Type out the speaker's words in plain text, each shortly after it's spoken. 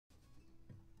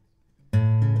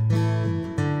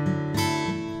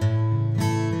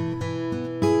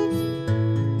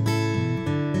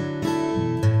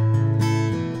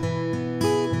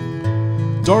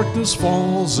darkness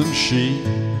falls and she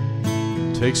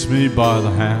takes me by the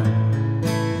hand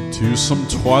to some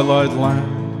twilight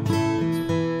land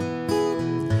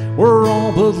where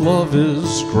all but love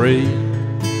is great.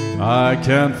 I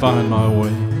can't find my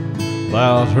way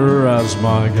without her as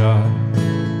my guide.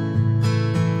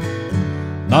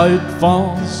 Night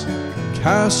falls,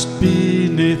 cast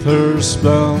beneath her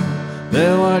spell.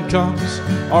 Daylight comes,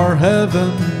 our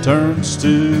heaven turns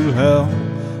to hell,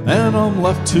 and I'm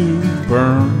left to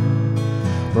burn,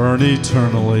 burn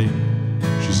eternally.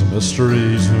 She's a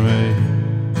mystery to me.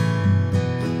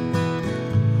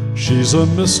 She's a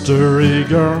mystery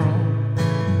girl.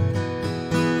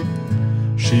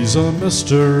 She's a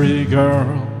mystery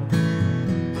girl.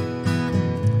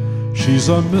 She's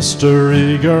a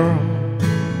mystery girl.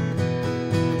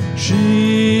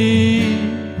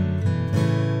 She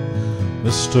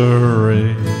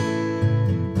mystery.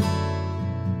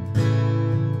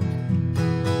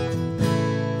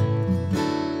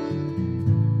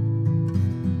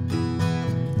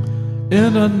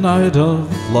 In a night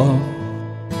of love,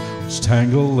 was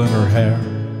tangled in her hair,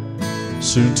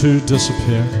 soon to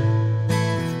disappear.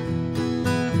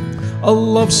 A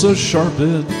love so sharp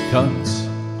it cuts,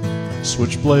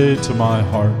 switchblade to my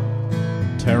heart,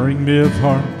 tearing me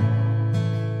apart.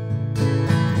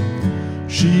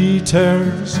 She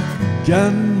tears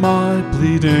again my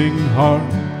bleeding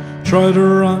heart. Try to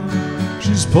run,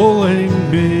 she's pulling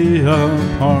me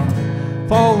apart.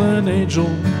 Fallen angel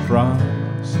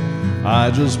cries,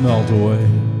 I just melt away.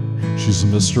 She's a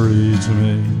mystery to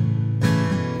me.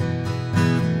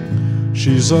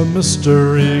 She's a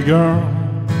mystery girl.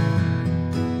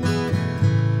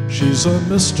 She's a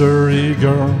mystery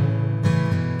girl.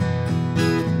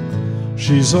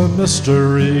 She's a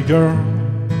mystery girl.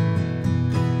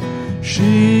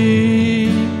 She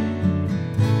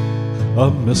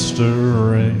a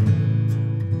mystery.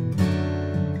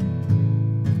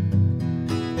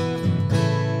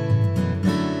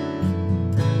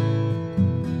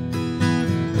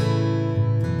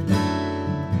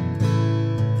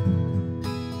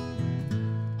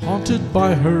 Haunted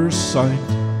by her sight,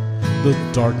 the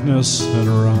darkness in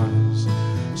her eyes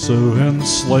so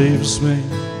enslaves me.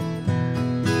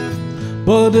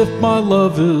 But if my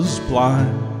love is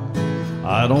blind,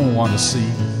 I don't want to see.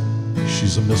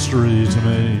 She's a mystery to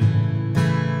me.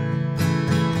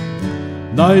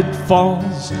 Night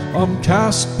falls, I'm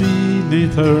cast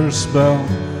beneath her spell.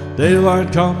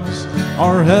 Daylight comes,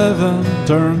 our heaven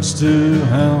turns to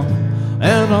hell,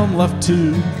 and I'm left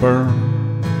to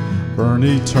burn, burn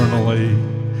eternally.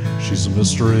 She's a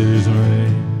mystery to me.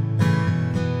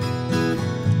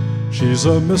 She's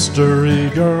a mystery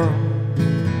girl.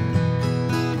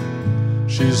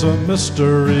 She's a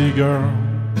mystery girl.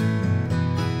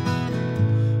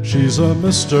 She's a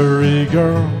mystery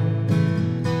girl.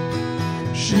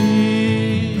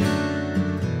 She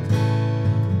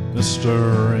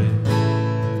mystery.